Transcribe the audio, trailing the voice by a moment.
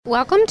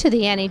Welcome to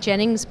the Annie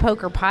Jennings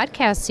Poker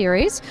Podcast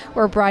Series.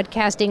 We're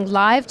broadcasting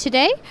live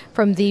today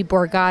from the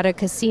Borgata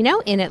Casino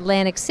in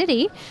Atlantic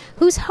City,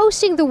 who's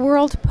hosting the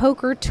World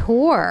Poker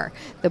Tour,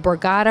 the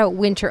Borgata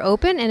Winter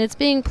Open, and it's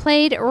being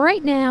played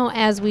right now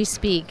as we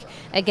speak.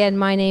 Again,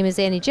 my name is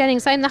Annie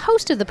Jennings. I'm the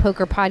host of the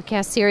Poker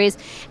Podcast Series,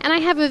 and I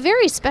have a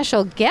very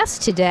special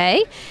guest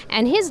today,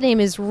 and his name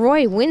is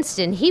Roy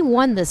Winston. He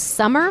won the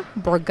Summer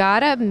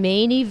Borgata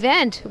main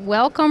event.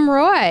 Welcome,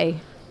 Roy.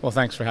 Well,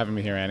 thanks for having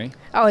me here, Annie.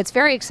 Oh, it's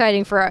very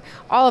exciting for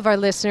all of our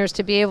listeners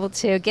to be able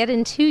to get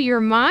into your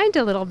mind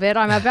a little bit.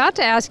 I'm about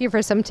to ask you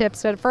for some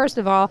tips, but first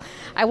of all,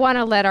 I want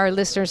to let our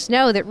listeners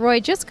know that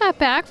Roy just got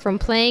back from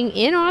playing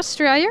in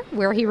Australia,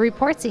 where he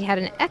reports he had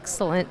an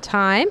excellent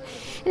time.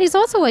 And he's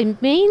also a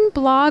main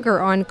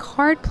blogger on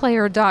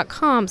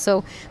cardplayer.com,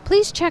 so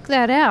please check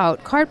that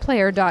out,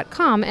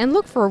 cardplayer.com, and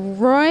look for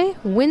Roy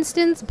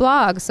Winston's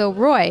blog. So,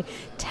 Roy,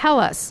 tell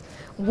us.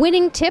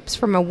 Winning tips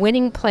from a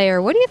winning player.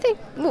 What do you think?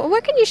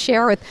 What can you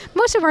share with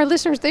most of our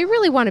listeners? They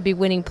really want to be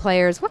winning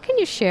players. What can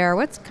you share?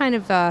 What kind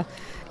of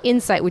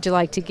insight would you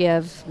like to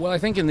give? Well, I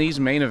think in these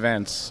main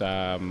events,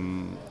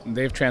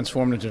 they've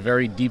transformed into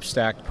very deep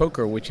stack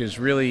poker, which is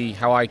really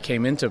how I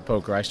came into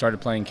poker. I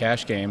started playing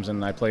cash games,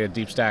 and I play a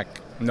deep stack,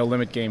 no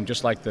limit game,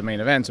 just like the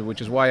main events,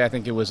 which is why I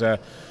think it was a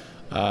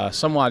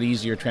somewhat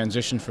easier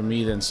transition for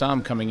me than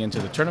some coming into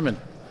the tournament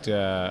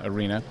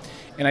arena.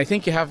 And I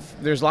think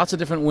there's lots of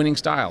different winning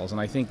styles,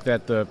 and I think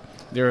that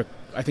there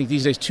are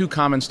these days two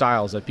common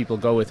styles that people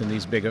go with in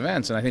these big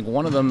events, and I think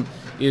one of them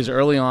is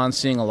early on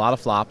seeing a lot of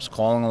flops,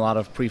 calling a lot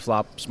of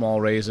pre-flop small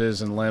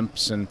raises and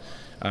limps, and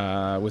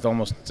with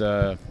almost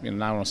I don't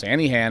want to say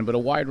any hand, but a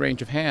wide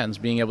range of hands,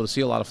 being able to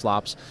see a lot of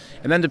flops,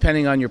 and then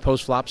depending on your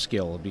post-flop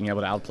skill, being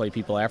able to outplay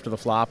people after the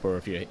flop, or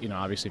if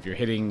obviously if you're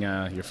hitting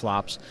your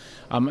flops,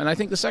 and I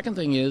think the second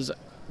thing is,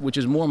 which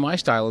is more my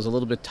style, is a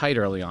little bit tight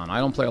early on. I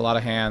don't play a lot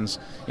of hands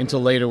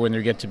until later when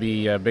there get to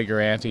be bigger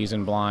antes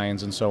and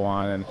blinds and so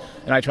on, and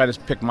I try to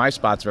pick my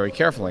spots very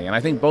carefully, and I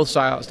think both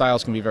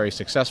styles can be very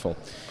successful.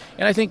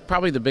 And I think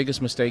probably the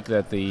biggest mistake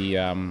that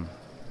the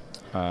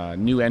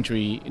new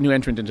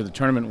entrant into the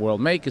tournament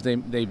world make is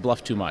they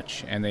bluff too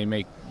much, and they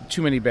make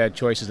too many bad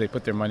choices. They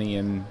put their money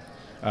in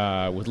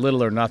with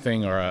little or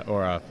nothing, or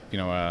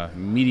a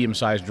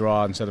medium-sized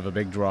draw instead of a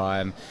big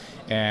draw,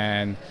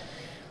 and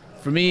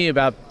for me,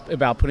 about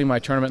putting my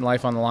tournament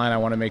life on the line, I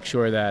want to make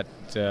sure that,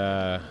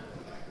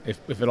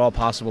 if at all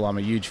possible, I'm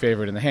a huge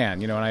favorite in the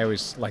hand. And I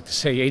always like to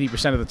say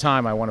 80% of the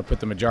time I want to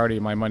put the majority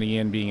of my money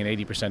in being an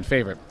 80%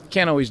 favorite.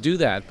 Can't always do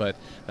that, but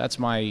that's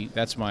my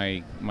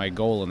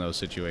goal in those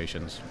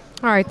situations.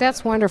 All right,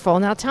 that's wonderful.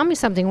 Now tell me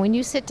something. When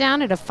you sit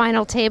down at a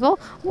final table,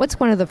 what's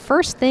one of the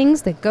first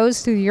things that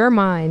goes through your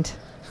mind?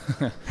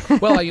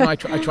 Well, I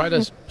try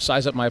to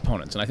size up my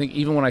opponents, and I think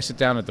even when I sit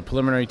down at the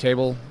preliminary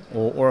table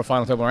or a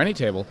final table or any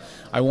table,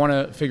 I want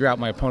to figure out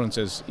my opponents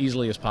as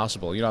easily as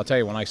possible. I'll tell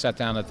you, when I sat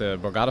down at the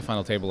Borgata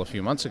final table a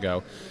few months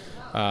ago,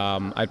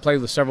 I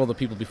played with several of the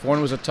people before, and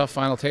it was a tough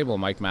final table.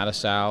 Mike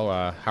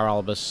Matusow,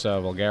 Haralabos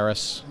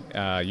Voulgaris,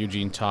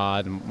 Eugene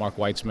Todd, Mark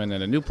Weitzman,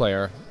 and a new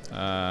player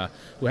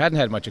who hadn't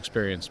had much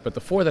experience. But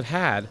the four that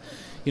had,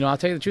 I'll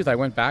tell you the truth. I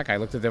went back. I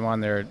looked at them on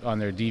their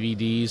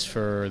DVDs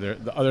for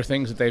the other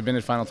things that they've been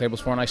at final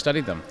tables for, and I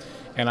studied them.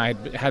 And I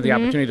had the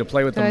opportunity to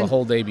play with them the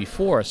whole day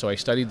before, so I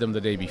studied them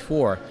the day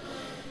before.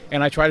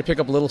 And I try to pick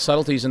up little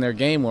subtleties in their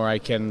game where I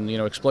can,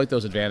 exploit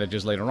those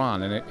advantages later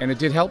on. And it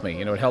did help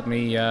me. It helped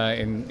me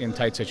in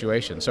tight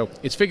situations. So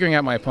it's figuring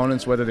out my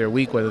opponents, whether they're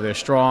weak, whether they're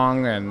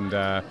strong,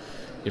 and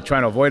you're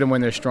trying to avoid them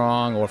when they're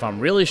strong, or if I'm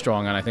really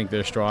strong and I think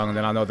they're strong,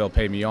 then I know they'll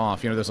pay me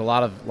off. There's a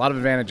lot of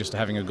advantages to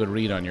having a good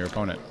read on your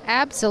opponent.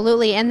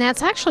 Absolutely, and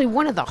that's actually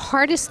one of the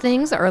hardest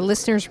things our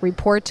listeners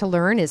report to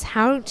learn is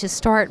how to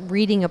start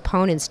reading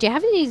opponents. Do you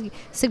have any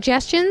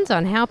suggestions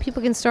on how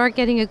people can start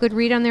getting a good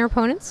read on their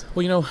opponents?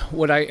 Well,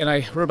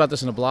 I wrote about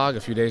this in a blog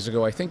a few days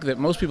ago. I think that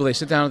most people, they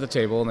sit down at the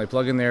table and they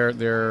plug in their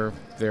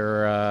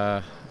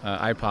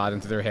iPod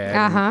into their head,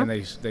 and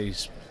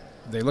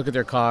they look at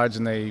their cards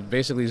and they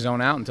basically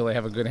zone out until they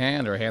have a good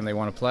hand or a hand they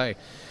want to play.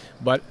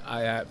 But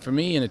for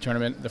me in a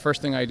tournament, the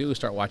first thing I do is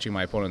start watching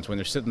my opponents. When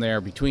they're sitting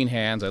there between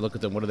hands, I look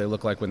at them, what do they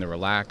look like when they're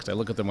relaxed? I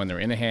look at them when they're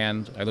in a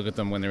hand. I look at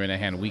them when they're in a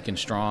hand weak and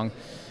strong.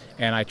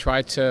 And I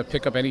try to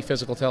pick up any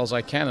physical tells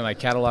I can, and I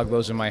catalog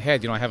those in my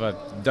head. I have a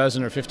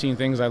dozen or 15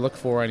 things I look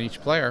for on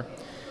each player.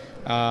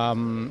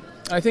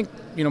 I think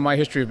my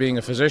history of being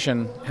a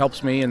physician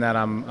helps me in that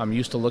I'm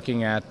used to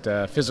looking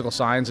at physical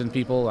signs in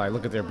people. I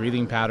look at their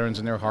breathing patterns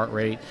and their heart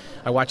rate.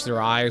 I watch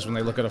their eyes when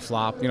they look at a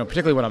flop.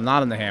 Particularly when I'm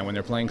not in the hand, when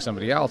they're playing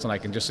somebody else, and I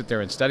can just sit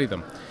there and study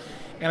them.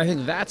 And I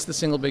think that's the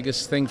single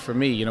biggest thing for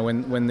me.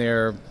 When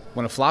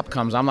a flop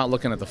comes, I'm not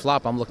looking at the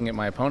flop. I'm looking at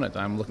my opponent.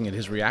 I'm looking at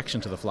his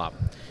reaction to the flop.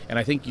 And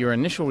I think your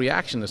initial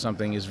reaction to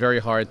something is very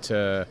hard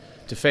to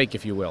fake,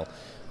 if you will.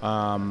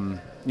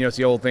 It's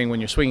the old thing when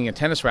you're swinging a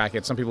tennis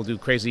racket, some people do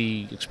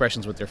crazy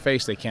expressions with their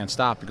face they can't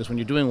stop, because when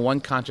you're doing one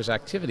conscious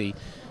activity,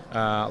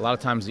 a lot of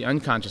times the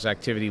unconscious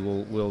activity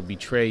will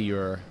betray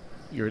your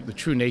the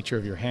true nature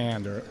of your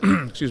hand, or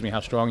excuse me, how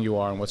strong you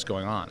are and what's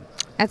going on.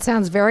 That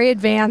sounds very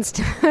advanced,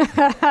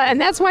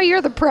 and that's why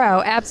you're the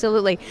pro.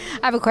 Absolutely.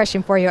 I have a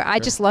question for you. I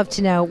just love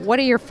to know, what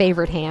are your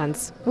favorite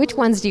hands? Which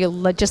ones do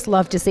you just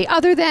love to see,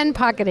 other than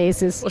pocket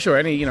aces? Well, sure.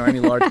 Any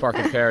large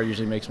pocket pair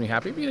usually makes me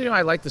happy. But,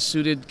 I like the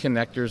suited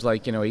connectors,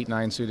 like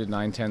 8-9 suited,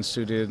 9-10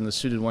 suited, and the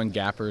suited one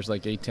gappers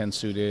like 8-10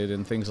 suited,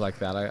 and things like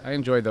that. I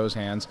enjoy those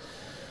hands.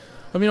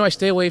 I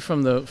stay away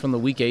from the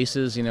weak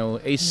aces.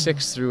 Ace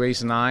 6 through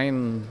ace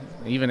 9,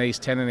 even ace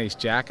 10 and ace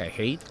jack, I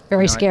hate.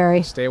 Very scary.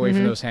 I stay away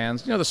from those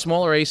hands. The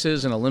smaller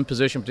aces in a limp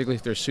position, particularly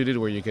if they're suited,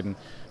 where you can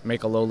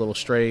make a low little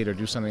straight or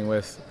do something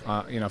with,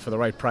 for the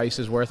right price,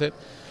 is worth it.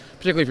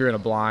 Particularly if you're in a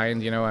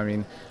blind.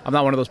 I'm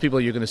not one of those people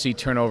you're going to see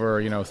turn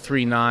over,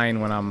 3-9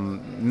 when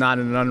I'm not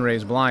in an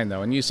unraised blind,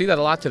 though. And you see that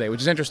a lot today,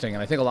 which is interesting.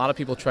 And I think a lot of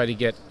people try to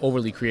get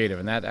overly creative,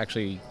 and that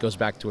actually goes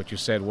back to what you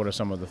said. What are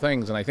some of the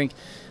things? And I think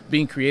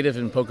being creative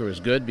in poker is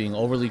good. Being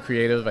overly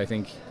creative, I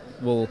think,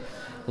 will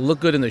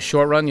look good in the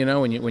short run.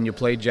 When you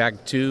play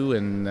Jack 2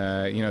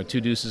 and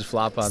 2 deuces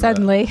flop on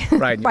suddenly,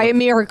 right, by a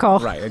miracle,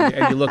 right?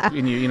 And you look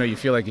and you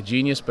feel like a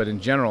genius. But in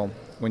general,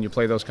 when you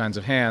play those kinds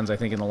of hands, I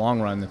think in the long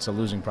run, it's a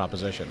losing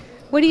proposition.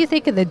 What do you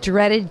think of the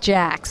dreaded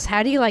jacks?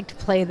 How do you like to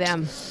play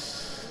them?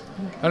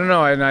 I don't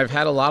know, and I've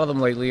had a lot of them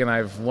lately, and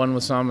I've won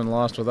with some and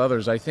lost with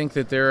others. I think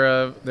that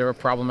they're a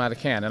problematic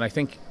hand, and I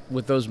think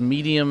with those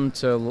medium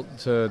to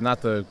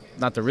not the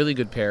really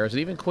good pairs, and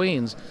even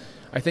queens,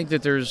 I think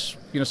that there's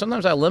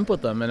sometimes I limp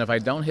with them, and if I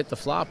don't hit the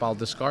flop, I'll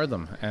discard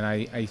them, and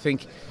I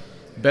think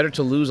better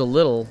to lose a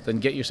little than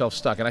get yourself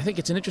stuck. And I think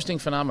it's an interesting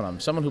phenomenon.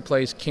 Someone who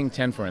plays king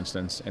 10, for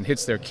instance, and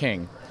hits their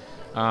king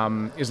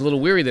is a little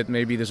weary that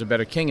maybe there's a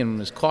better king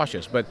and is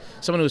cautious. But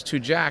someone who has 2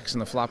 jacks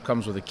and the flop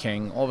comes with a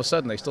king, all of a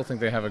sudden they still think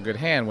they have a good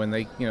hand when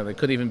they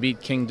could even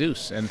beat king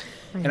deuce. And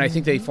I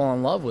think they fall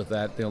in love with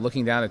that,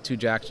 looking down at 2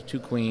 jacks or 2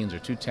 queens or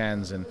 2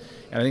 tens, and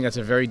I think that's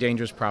a very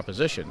dangerous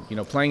proposition.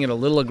 Playing it a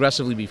little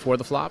aggressively before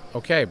the flop,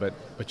 okay, but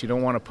you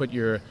don't want to put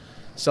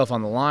yourself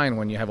on the line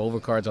when you have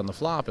overcards on the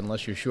flop,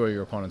 unless you're sure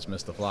your opponent's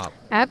missed the flop.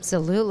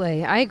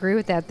 Absolutely. I agree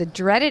with that. The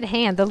dreaded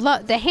hand,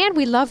 the hand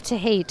we love to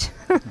hate.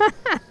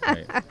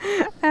 Right.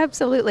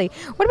 Absolutely.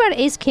 What about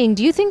ace-king?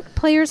 Do you think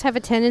players have a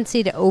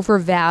tendency to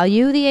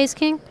overvalue the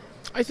ace-king?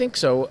 I think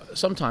so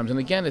sometimes, and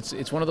again,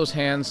 it's one of those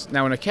hands.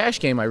 Now, in a cash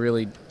game, I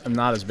really am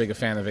not as big a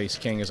fan of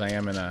ace-king as I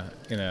am in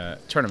a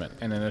tournament.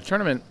 And in a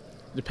tournament,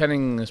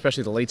 depending,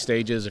 especially the late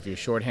stages, if you're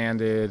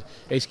shorthanded,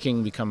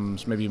 ace-king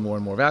becomes maybe more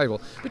and more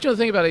valuable. But the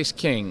thing about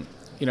ace-king,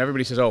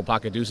 everybody says, oh,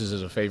 pocket deuces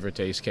is a favorite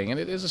to ace-king, and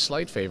it is a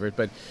slight favorite,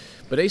 but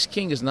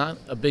ace-king is not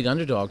a big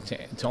underdog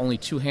to only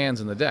 2 hands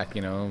in the deck,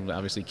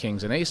 obviously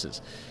kings and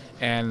aces.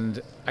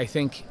 And I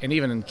think, and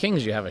even in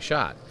kings you have a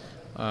shot.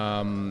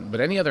 But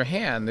any other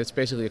hand, it's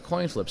basically a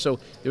coin flip. So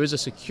there is a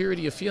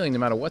security of feeling no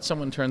matter what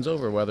someone turns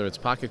over, whether it's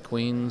pocket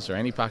queens or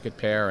any pocket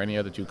pair or any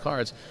other 2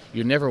 cards,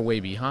 you're never way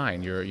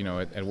behind. You're,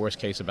 at worst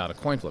case, about a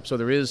coin flip. So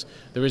there is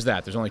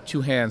that. There's only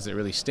 2 hands that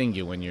really sting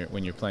you when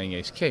you're playing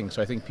ace-king.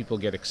 So I think people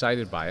get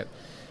excited by it.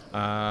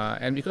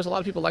 And because a lot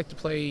of people like to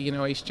play,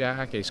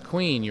 ace-jack,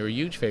 ace-queen, you're a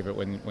huge favorite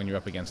when you're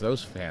up against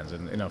those hands.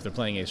 And, if they're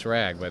playing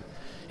ace-rag. But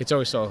it's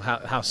always so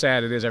how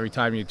sad it is every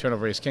time you turn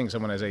over ace-king,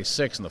 someone has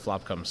ace-6 and the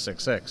flop comes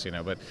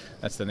 6-6, But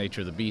that's the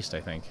nature of the beast,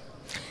 I think.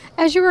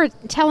 As you were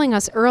telling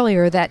us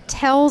earlier, that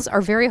tells are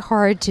very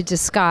hard to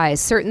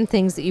disguise, certain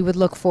things that you would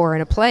look for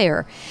in a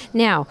player.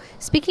 Now,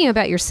 speaking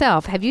about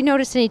yourself, have you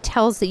noticed any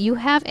tells that you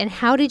have, and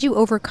how did you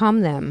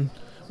overcome them?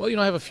 Well,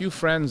 I have a few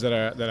friends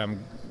that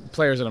I'm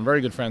players that I'm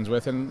very good friends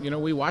with, and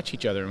we watch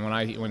each other. And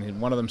when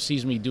one of them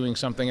sees me doing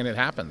something and it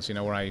happens,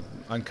 where I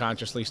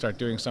unconsciously start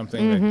doing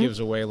something that gives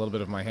away a little bit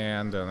of my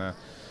hand,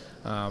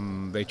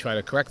 and they try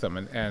to correct them.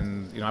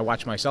 And I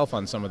watch myself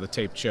on some of the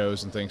taped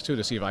shows and things too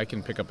to see if I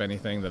can pick up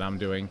anything that I'm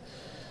doing.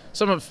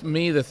 Some of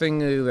me, the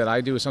thing that I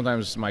do is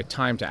sometimes my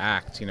time to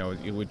act,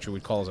 which you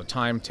would call as a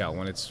time tell.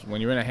 When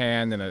you're in a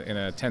hand in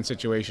a tense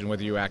situation,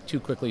 whether you act too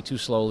quickly, too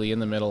slowly, in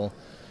the middle.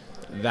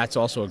 That's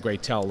also a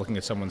great tell, looking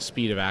at someone's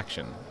speed of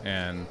action.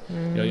 And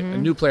a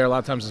new player a lot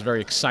of times is very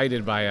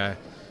excited by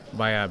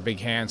a big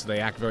hand, so they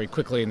act very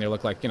quickly and they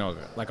look like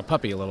like a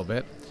puppy a little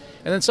bit.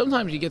 And then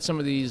sometimes you get some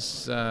of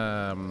these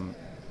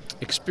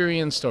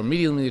experienced or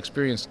mediumly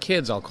experienced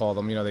kids, I'll call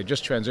them. They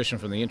just transition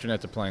from the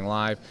internet to playing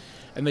live,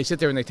 and they sit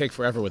there and they take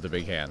forever with the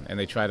big hand, and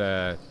they try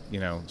to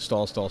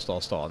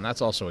stall, and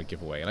that's also a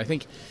giveaway. And I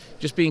think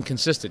just being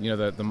consistent,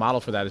 the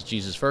model for that is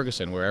Jesus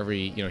Ferguson, where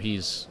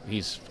he's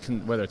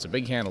whether it's a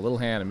big hand, a little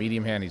hand, a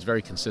medium hand, he's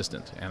very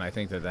consistent. And I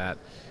think that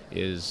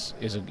is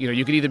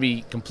you could either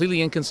be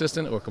completely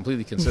inconsistent or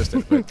completely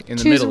consistent, but in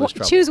the middle is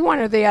trouble. Choose one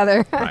or the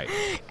other. Right.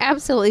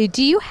 Absolutely.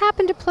 Do you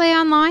happen to play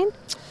online?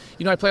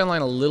 I play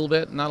online a little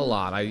bit, not a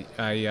lot.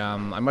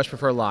 I much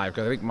prefer live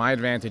because I think my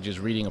advantage is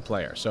reading a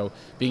player. So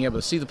being able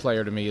to see the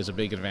player to me is a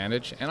big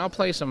advantage. And I'll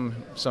play some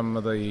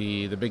of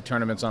the big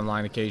tournaments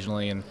online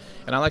occasionally, and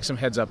I like some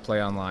heads-up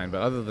play online.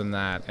 But other than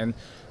that, and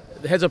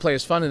the heads-up play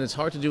is fun, and it's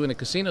hard to do in a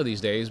casino these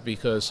days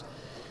because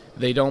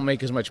They don't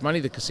make as much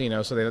money, the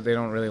casino, so they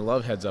don't really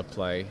love heads-up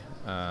play.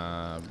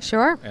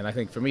 Sure. And I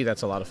think for me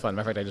that's a lot of fun.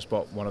 Matter of fact, I just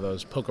bought one of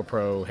those Poker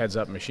Pro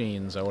heads-up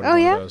machines. I ordered Oh,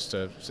 one yeah? of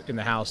those in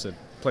the house that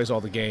plays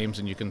all the games,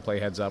 and you can play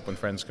heads-up when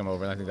friends come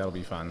over, and I think that'll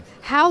be fun.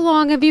 How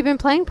long have you been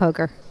playing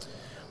poker?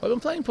 Well, I've been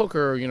playing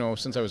poker,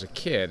 since I was a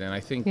kid, and I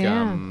think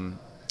Yeah.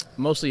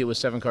 mostly it was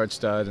 7-card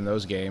stud and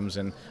those games,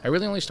 and I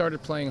really only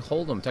started playing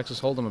Hold'em, Texas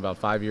Hold'em, about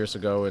 5 years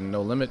ago, and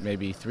No Limit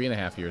maybe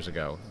 3.5 years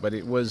ago. But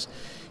it was,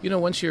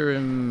 once you're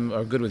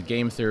are good with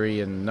game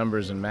theory and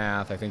numbers and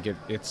math, I think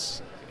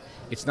it's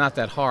not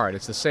that hard.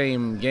 It's the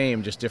same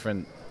game, just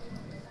different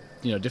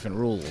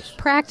rules.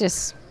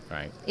 Practice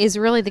Right. is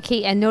really the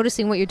key, and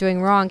noticing what you're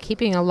doing wrong,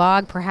 keeping a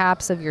log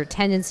perhaps of your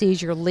tendencies,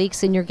 your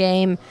leaks in your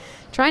game,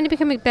 trying to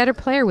become a better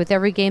player with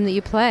every game that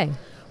you play.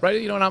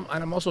 Right, and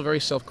I'm also very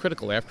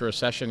self-critical. After a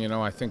session,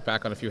 I think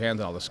back on a few hands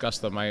and I'll discuss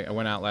them. I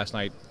went out last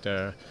night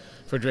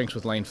for drinks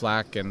with Lane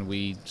Flack, and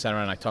we sat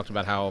around and I talked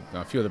about how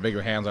a few of the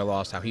bigger hands I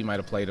lost, how he might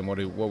have played them, what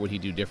would he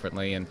do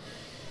differently. And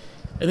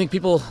I think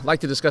people like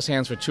to discuss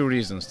hands for two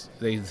reasons.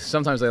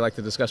 Sometimes they like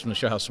to discuss them to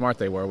show how smart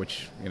they were,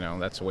 which,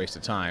 that's a waste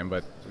of time.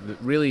 But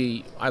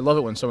really, I love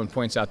it when someone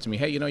points out to me,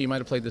 hey, you might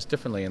have played this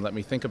differently, and let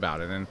me think about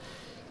it. And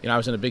I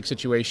was in a big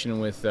situation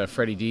with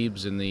Freddie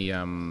Deebs in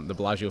the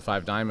Bellagio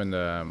 5 Diamond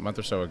a month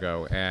or so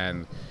ago,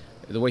 and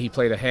the way he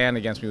played a hand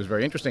against me was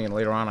very interesting. And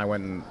later on, I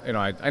went and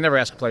I never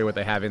ask a player what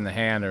they have in the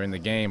hand or in the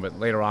game, but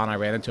later on, I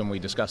ran into him. We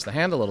discussed the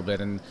hand a little bit,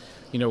 and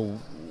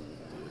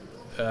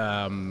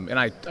and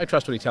I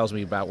trust what he tells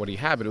me about what he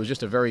had, but it was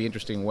just a very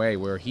interesting way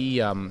where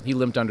he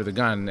limped under the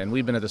gun, and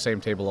we'd been at the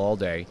same table all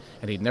day,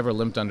 and he'd never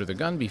limped under the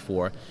gun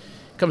before.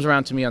 Comes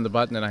around to me on the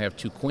button, and I have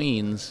 2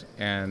 queens,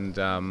 and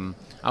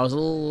I was a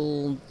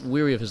little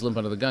weary of his limp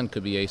under the gun.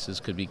 Could be aces,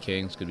 could be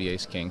kings, could be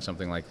ace-king,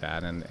 something like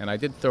that. And I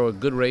did throw a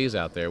good raise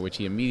out there, which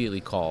he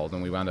immediately called,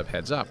 and we wound up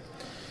heads up.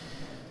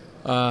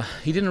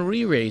 He didn't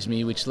re-raise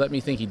me, which let me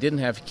think he didn't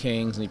have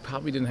kings, and he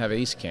probably didn't have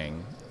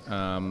ace-king.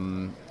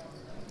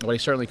 But he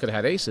certainly could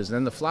have had aces. And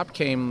then the flop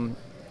came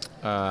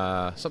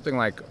something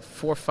like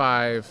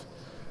 4-5,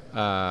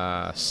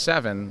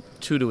 7,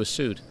 2 to a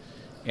suit.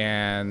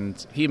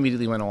 And he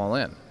immediately went all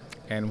in.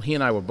 And he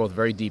and I were both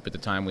very deep at the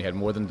time. We had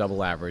more than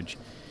double average.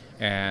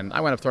 And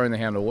I wound up throwing the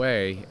hand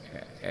away.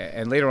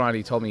 And later on,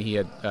 he told me he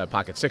had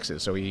pocket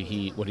sixes. So what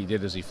he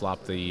did is he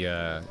flopped the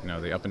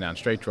the up and down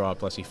straight draw.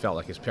 Plus, he felt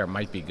like his pair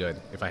might be good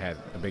if I had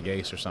a big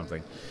ace or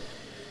something.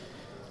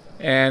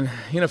 And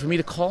for me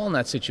to call in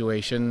that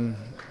situation,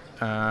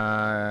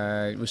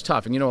 it was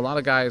tough. And a lot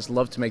of guys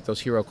love to make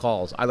those hero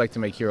calls. I like to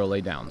make hero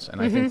laydowns.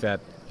 And I think that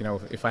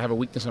if I have a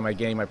weakness in my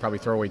game, I probably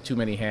throw away too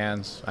many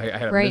hands. I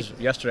had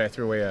yesterday I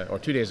threw away, or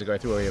 2 days ago, I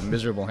threw away a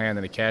miserable hand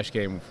in a cash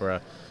game for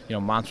a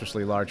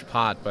monstrously large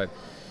pot. But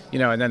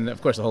and then of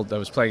course I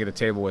was playing at a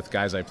table with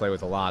guys I play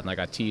with a lot, and I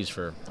got teased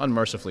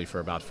unmercifully for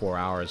about 4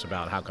 hours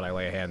about how could I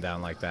lay a hand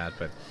down like that.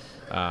 But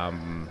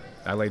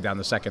I laid down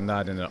the second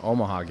nut in an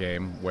Omaha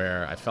game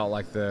where I felt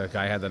like the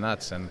guy had the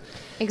nuts, and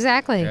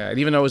exactly. And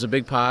even though it was a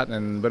big pot,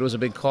 but it was a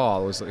big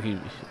call.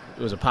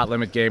 It was a pot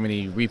limit game, and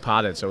he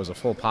repotted, so it was a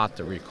full pot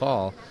to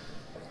recall.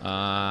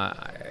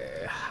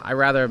 I'd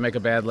rather make a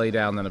bad lay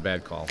down than a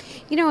bad call.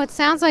 It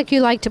sounds like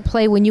you like to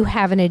play when you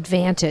have an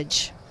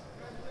advantage.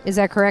 Is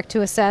that correct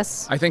to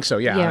assess? I think so,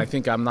 yeah. I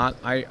think I'm not.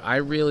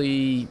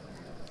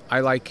 I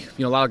like,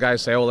 a lot of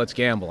guys say, oh, let's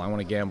gamble. I want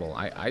to gamble.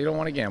 I don't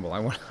want to gamble. I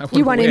want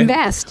you want to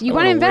invest. You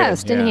want to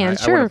invest in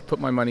hands, sure. I want to put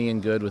my money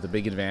in good with a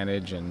big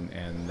advantage, and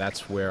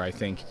that's where I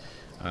think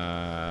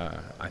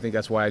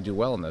that's why I do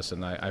well in this.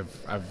 And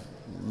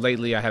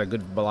lately I had a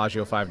good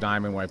Bellagio 5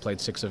 Diamond where I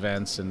played 6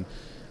 events and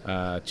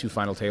 2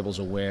 final tables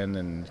a win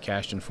and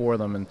cashed in 4 of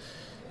them. And,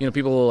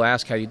 people will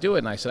ask how you do it,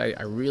 and I said,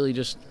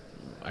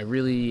 I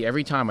really,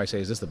 every time I say,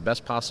 is this the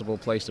best possible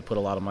place to put a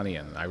lot of money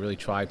in? I really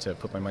try to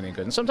put my money in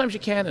good. And sometimes you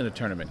can in a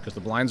tournament because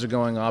the blinds are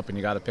going up and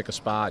you got to pick a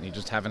spot and you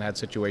just haven't had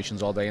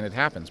situations all day and it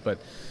happens. But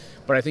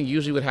I think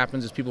usually what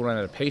happens is people run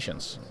out of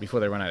patience before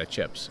they run out of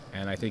chips.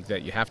 And I think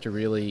that you have to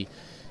really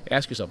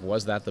ask yourself,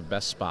 was that the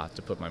best spot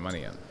to put my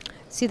money in?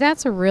 See,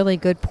 that's a really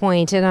good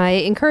point, and I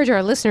encourage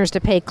our listeners to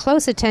pay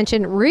close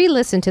attention,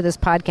 re-listen to this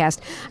podcast.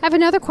 I have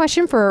another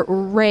question for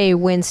Ray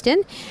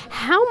Winston.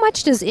 How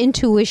much does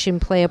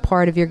intuition play a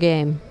part of your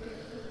game?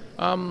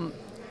 The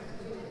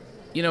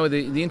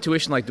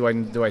intuition, like, do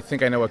I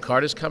think I know what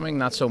card is coming?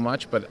 Not so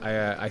much, but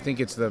I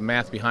think it's the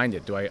math behind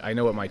it. Do I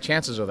know what my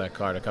chances of that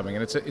card are coming?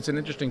 And it's an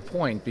interesting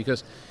point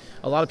because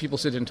a lot of people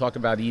sit and talk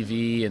about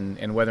EV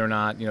and whether or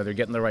not they're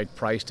getting the right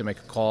price to make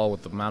a call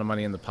with the amount of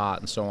money in the pot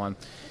and so on.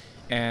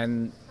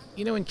 And,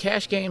 in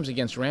cash games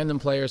against random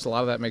players, a lot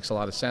of that makes a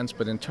lot of sense.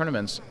 But in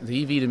tournaments,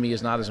 the EV to me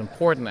is not as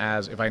important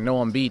as if I know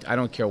I'm beat, I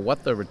don't care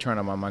what the return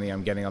on my money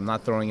I'm getting. I'm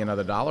not throwing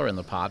another $1 in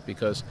the pot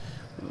because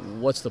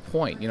what's the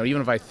point?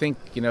 Even if I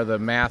think, the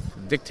math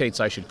dictates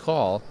I should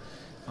call,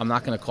 I'm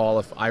not going to call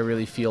if I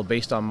really feel,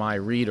 based on my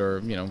read or,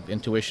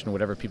 intuition,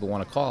 whatever people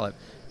want to call it,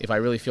 if I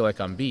really feel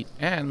like I'm beat.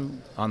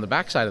 And on the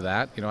backside of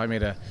that, I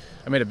made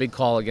a big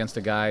call against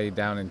a guy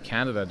down in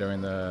Canada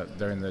during the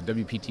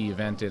WPT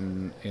event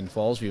in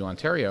Fallsview,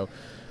 Ontario,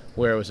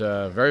 where it was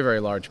a very, very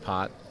large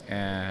pot,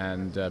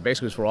 and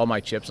basically it was for all my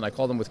chips, and I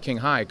called them with king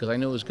high because I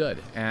knew it was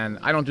good. And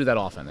I don't do that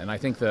often, and I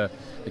think the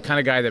kind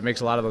of guy that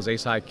makes a lot of those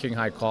ace high, king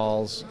high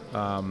calls,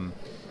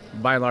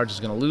 by and large is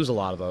going to lose a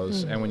lot of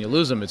those, and when you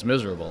lose them, it's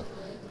miserable.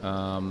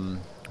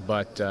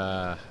 But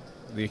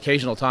the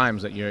occasional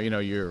times that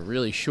you're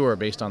really sure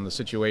based on the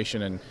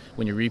situation, and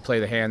when you replay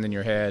the hand in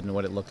your head and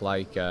what it looked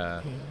like,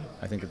 I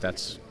think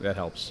that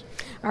helps.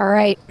 All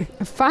right.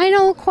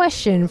 Final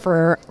question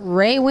for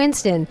Ray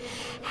Winston.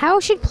 How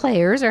do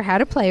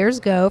players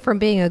go from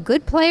being a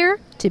good player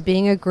to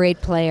being a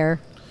great player?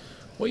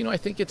 Well, I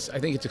think it's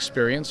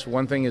experience.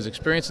 One thing is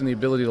experience and the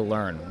ability to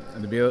learn,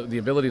 and the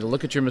ability to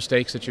look at your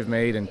mistakes that you've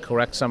made and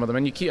correct some of them.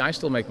 And I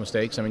still make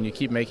mistakes. I mean, you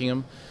keep making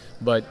them,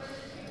 but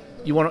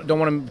you don't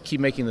want to keep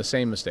making the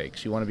same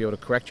mistakes. You want to be able to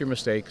correct your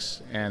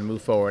mistakes and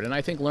move forward. And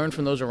I think learn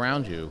from those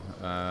around you.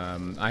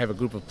 I have a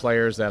group of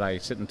players that I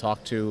sit and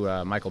talk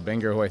to. Michael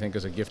Binger, who I think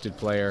is a gifted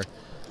player.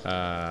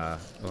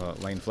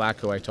 Lane Flack,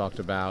 who I talked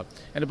about,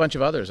 and a bunch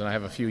of others. And I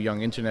have a few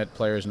young internet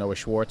players, Noah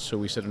Schwartz, who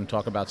we sit and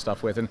talk about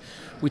stuff with. And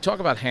we talk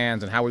about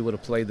hands and how we would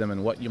have played them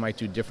and what you might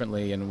do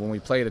differently. And when we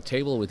play at a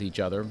table with each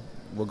other,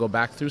 we'll go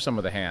back through some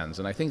of the hands.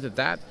 And I think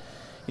that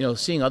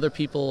seeing other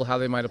people, how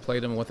they might have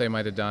played them and what they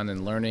might have done,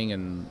 and learning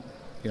and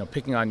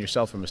picking on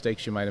yourself for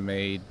mistakes you might have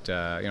made.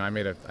 I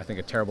made I think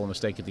a terrible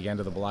mistake at the end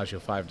of the Bellagio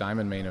 5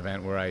 Diamond main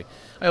event where I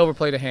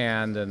overplayed a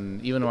hand, and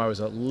even though I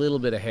was a little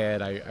bit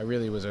ahead, I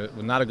really was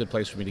not a good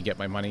place for me to get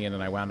my money in,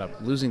 and I wound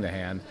up losing the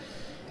hand.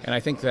 And I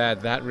think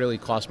that really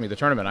cost me the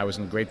tournament. I was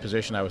in great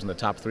position. I was in the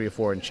top 3 or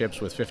 4 in chips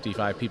with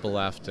 55 people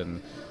left,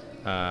 and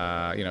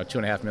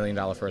 $2.5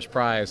 million first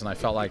prize, and I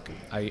felt like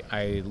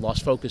I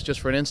lost focus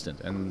just for an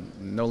instant.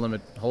 And No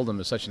Limit Hold'em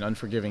is such an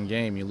unforgiving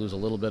game. You lose a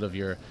little bit of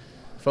your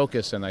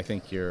focus, and I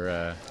think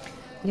you're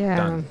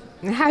done.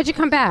 How'd you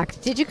come back?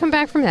 Did you come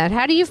back from that?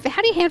 How do you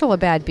handle a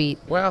bad beat?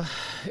 Well,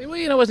 it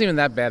wasn't even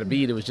that bad a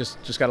beat. It was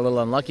just got a little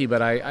unlucky,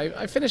 but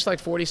I finished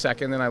like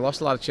 42nd, and I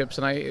lost a lot of chips,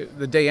 and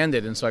the day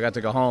ended, and so I got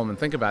to go home and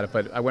think about it.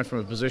 But I went from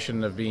a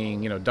position of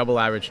being double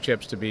average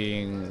chips to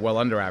being well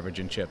under average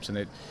in chips,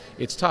 and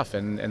it's tough,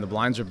 and the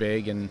blinds are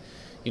big, and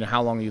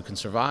how long you can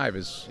survive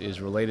is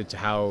related to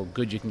how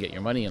good you can get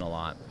your money in a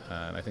lot,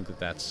 and I think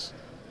that's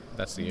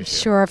the issue.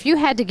 Sure. If you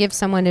had to give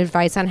someone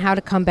advice on how to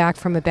come back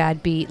from a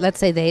bad beat, let's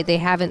say they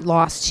haven't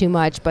lost too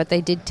much, but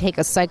they did take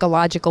a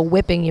psychological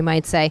whipping, you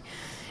might say.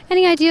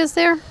 Any ideas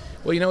there?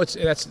 Well,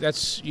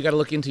 that's you got to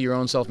look into your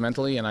own self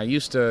mentally. And I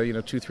used to,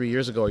 2-3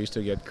 years ago, I used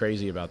to get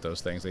crazy about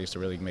those things. They used to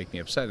really make me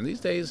upset. And these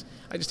days,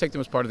 I just take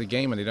them as part of the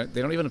game, and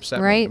they don't even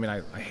upset me. I mean,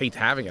 I hate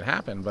having it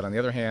happen, but on the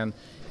other hand,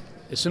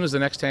 as soon as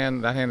that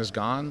hand is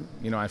gone,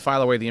 I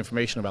file away the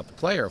information about the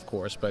player, of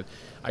course, but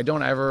I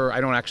don't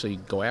actually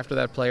go after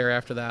that player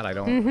after that. I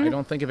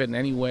don't think of it in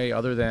any way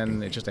other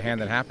than it's just a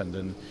hand that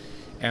happened,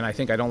 and I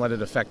think I don't let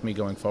it affect me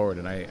going forward.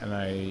 And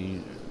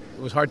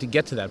it was hard to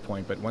get to that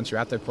point, but once you're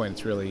at that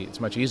point, it's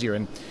much easier.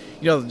 And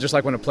just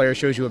like when a player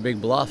shows you a big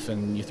bluff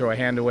and you throw a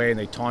hand away and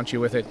they taunt you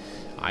with it,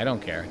 I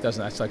don't care. It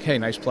doesn't. It's like, hey,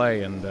 nice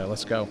play, and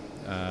let's go.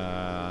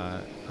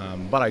 But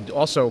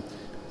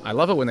I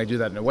love it when they do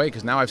that in a way,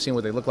 because now I've seen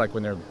what they look like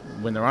when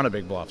they're on a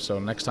big bluff. So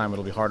next time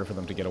it'll be harder for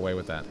them to get away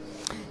with that.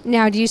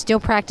 Now, do you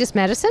still practice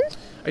medicine?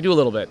 I do a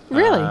little bit.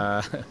 Really?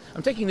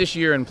 I'm taking this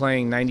year and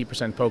playing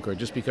 90% poker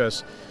just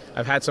because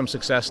I've had some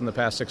success in the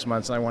past 6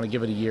 months, and I want to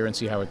give it a year and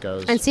see how it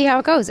goes.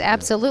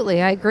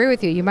 Absolutely. I agree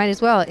with you. You might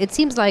as well. It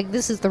seems like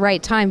this is the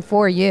right time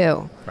for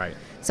you. Right.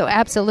 So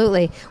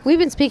absolutely. We've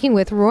been speaking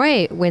with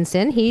Roy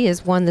Winston. He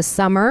has won the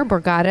Summer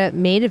Borgata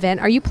main event.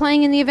 Are you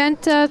playing in the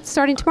event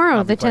starting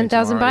tomorrow, the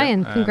 10,000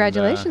 buy-in?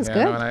 Congratulations.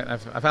 Good. No, and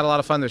I've had a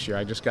lot of fun this year.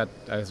 I was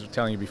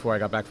telling you before I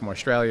got back from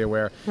Australia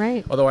where,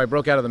 right, although I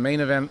broke out of the main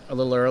event a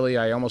little early,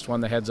 I almost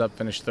won the heads up,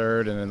 finished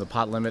third, and in the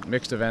pot limit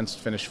mixed events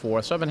finished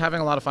fourth. So I've been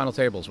having a lot of final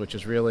tables, which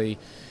is really,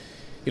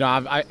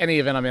 any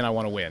event I'm in, I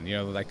want to win.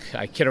 Like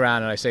I kid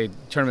around and I say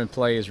tournament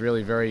play is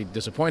really very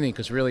disappointing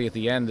because really at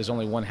the end there's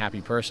only one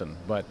happy person.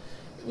 But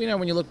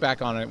when you look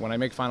back on it, when I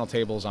make final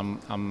tables,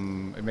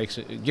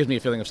 it gives me a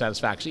feeling of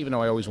satisfaction. Even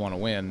though I always want to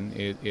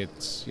win,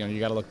 it's you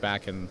got to look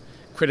back and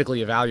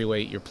critically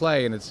evaluate your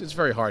play, and it's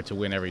very hard to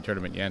win every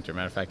tournament you enter.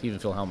 Matter of fact, even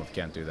Phil Hellmuth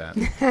can't do that.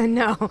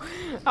 No,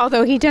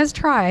 although he does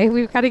try.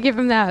 We've got to give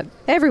him that.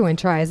 Everyone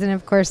tries, and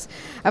of course,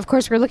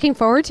 we're looking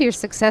forward to your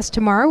success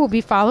tomorrow. We'll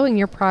be following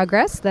your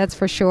progress, that's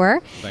for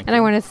sure. Thank you. I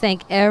want to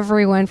thank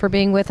everyone for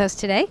being with us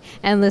today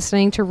and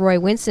listening to Roy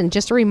Winston.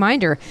 Just a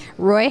reminder,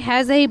 Roy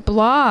has a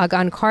blog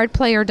on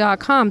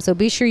cardplayer.com, so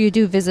be sure you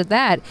do visit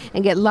that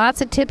and get lots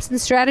of tips and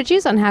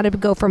strategies on how to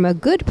go from a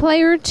good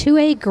player to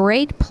a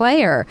great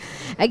player.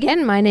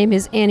 Again, my name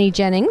is Annie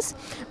Jennings.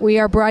 We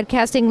are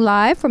broadcasting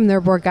live from the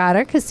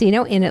Borgata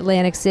Casino in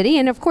Atlantic City.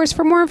 And of course,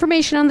 for more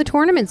information on the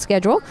tournament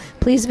schedule,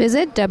 please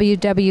visit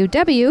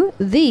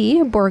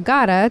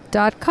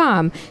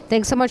www.theborgata.com.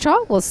 Thanks so much,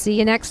 all. We'll see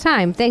you next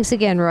time. Thanks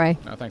again, Roy.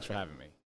 Thanks for having me.